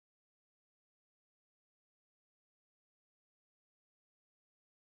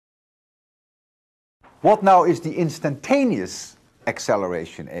What now is the instantaneous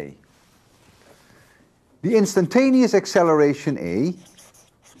acceleration A? The instantaneous acceleration A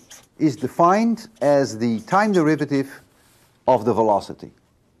is defined as the time derivative of the velocity.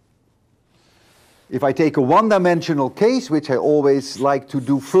 If I take a one-dimensional case, which I always like to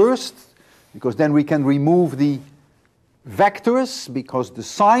do first, because then we can remove the vectors, because the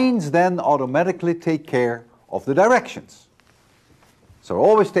signs then automatically take care of the directions. So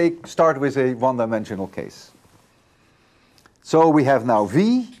always start with a one-dimensional case. So we have now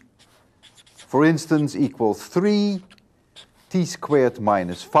V, for instance, equals 3 t squared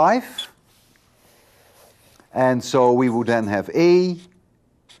minus 5. And so we would then have A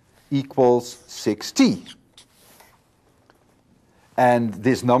equals 6t. And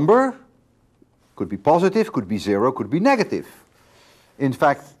this number could be positive, could be 0, could be negative. In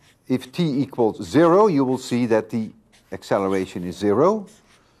fact, if t equals 0, you will see that the acceleration is 0.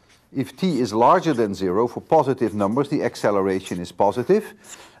 If t is larger than 0, for positive numbers, the acceleration is positive.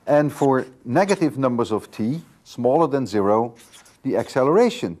 And for negative numbers of t, smaller than 0, the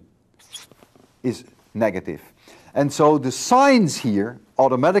acceleration is negative. And so the signs here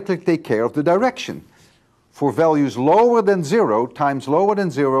automatically take care of the direction. For values lower than 0, times lower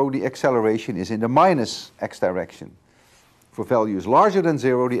than 0, the acceleration is in the minus x direction. For values larger than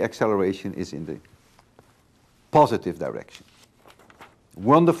 0, the acceleration is in the positive direction.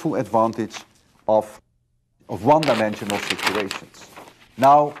 Wonderful advantage of one-dimensional situations.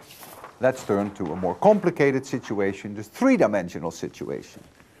 Now, let's turn to a more complicated situation, the three-dimensional situation.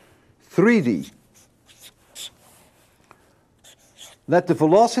 3D. Let the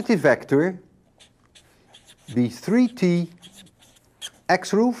velocity vector be 3t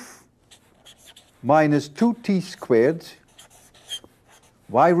x roof minus 2t squared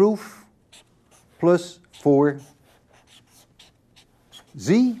y roof plus 4z,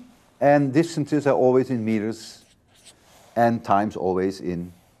 and distances are always in meters and times always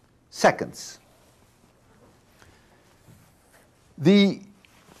in seconds. The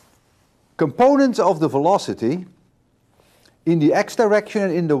components of the velocity in the x direction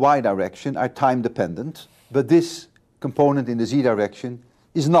and in the y direction are time dependent, but this component in the z direction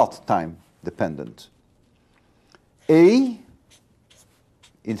is not time dependent. A,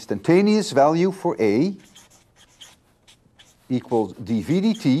 instantaneous value for A, equals dv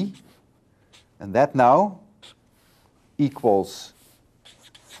dt, and that now equals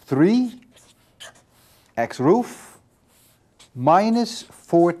 3 x roof minus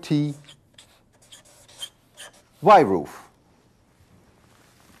 4t y roof.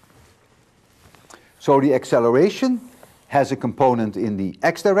 So the acceleration has a component in the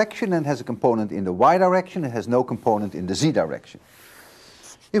x direction and has a component in the y direction. It has no component in the z direction.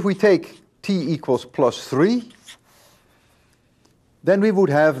 If we take t equals plus 3, then we would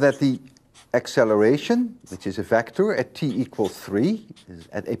have that the acceleration, which is a vector at t equals 3,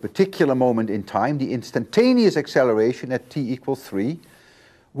 at a particular moment in time, the instantaneous acceleration at t equals 3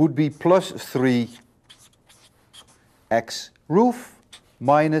 would be plus 3 x roof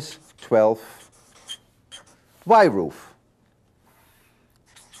minus 12 y roof.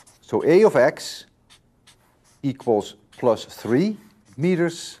 So A of x equals plus 3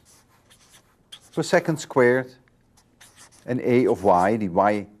 meters per second squared, and A of y, the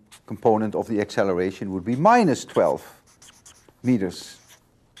y component of the acceleration, would be minus 12 meters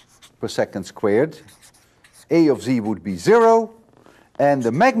per second squared. A of z would be 0, and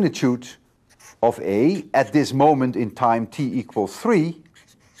the magnitude of A at this moment in time t equals 3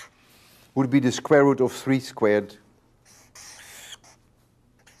 would be the square root of 3 squared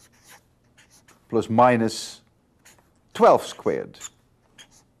plus minus 12 squared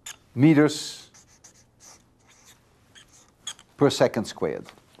meters per second squared.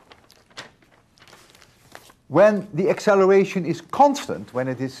 When the acceleration is constant, when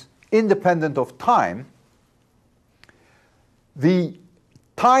it is independent of time, the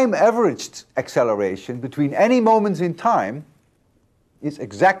time averaged acceleration between any moments in time is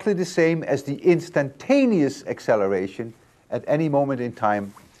exactly the same as the instantaneous acceleration at any moment in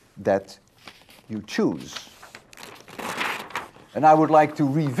time that you choose. And I would like to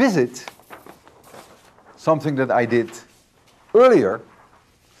revisit something that I did earlier,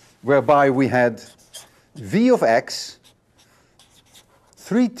 whereby we had v of x,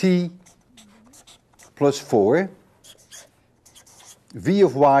 3t plus 4, v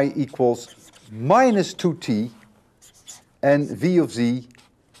of y equals minus 2t, and v of z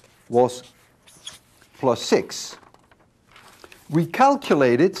was plus 6. We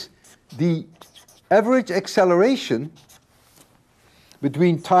calculated the average acceleration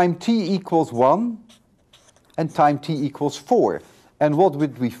between time t equals 1 and time t equals 4. And what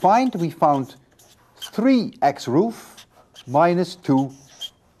did we find? We found 3x roof minus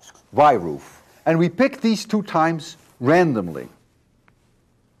 2y roof. And we pick these two times randomly.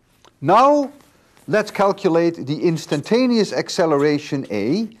 Now, let's calculate the instantaneous acceleration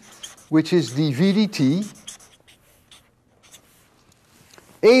A, which is dv dt.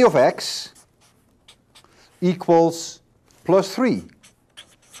 A of x equals plus 3.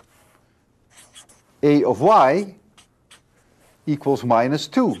 A of y equals minus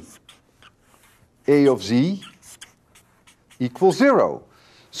 2. A of z equals 0.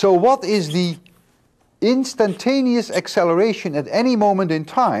 So what is the instantaneous acceleration at any moment in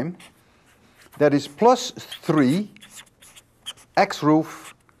time? That is plus 3 x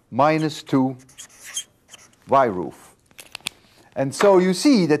roof minus 2 y roof. And so you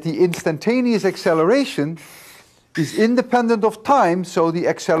see that the instantaneous acceleration is independent of time, so the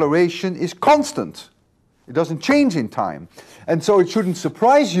acceleration is constant. It doesn't change in time. And so it shouldn't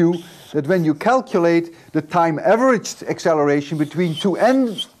surprise you that when you calculate the time averaged acceleration between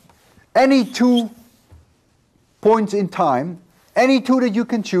any two points in time, any two that you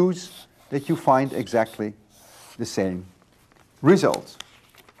can choose, that you find exactly the same result.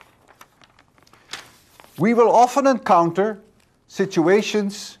 We will often encounter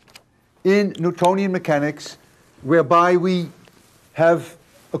situations in Newtonian mechanics whereby we have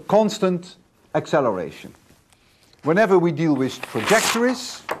a constant acceleration. Whenever we deal with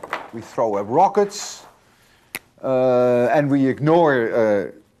trajectories, we throw up rockets and we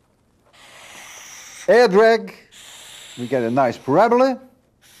ignore air drag, we get a nice parabola.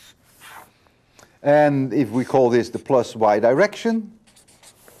 And if we call this the plus y direction,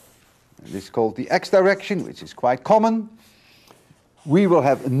 this is called the x direction, which is quite common, we will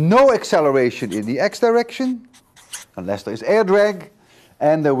have no acceleration in the x direction, unless there is air drag,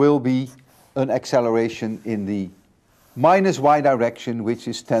 and there will be an acceleration in the minus y direction, which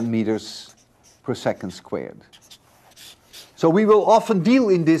is 10 meters per second squared. So we will often deal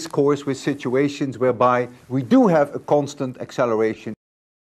in this course with situations whereby we do have a constant acceleration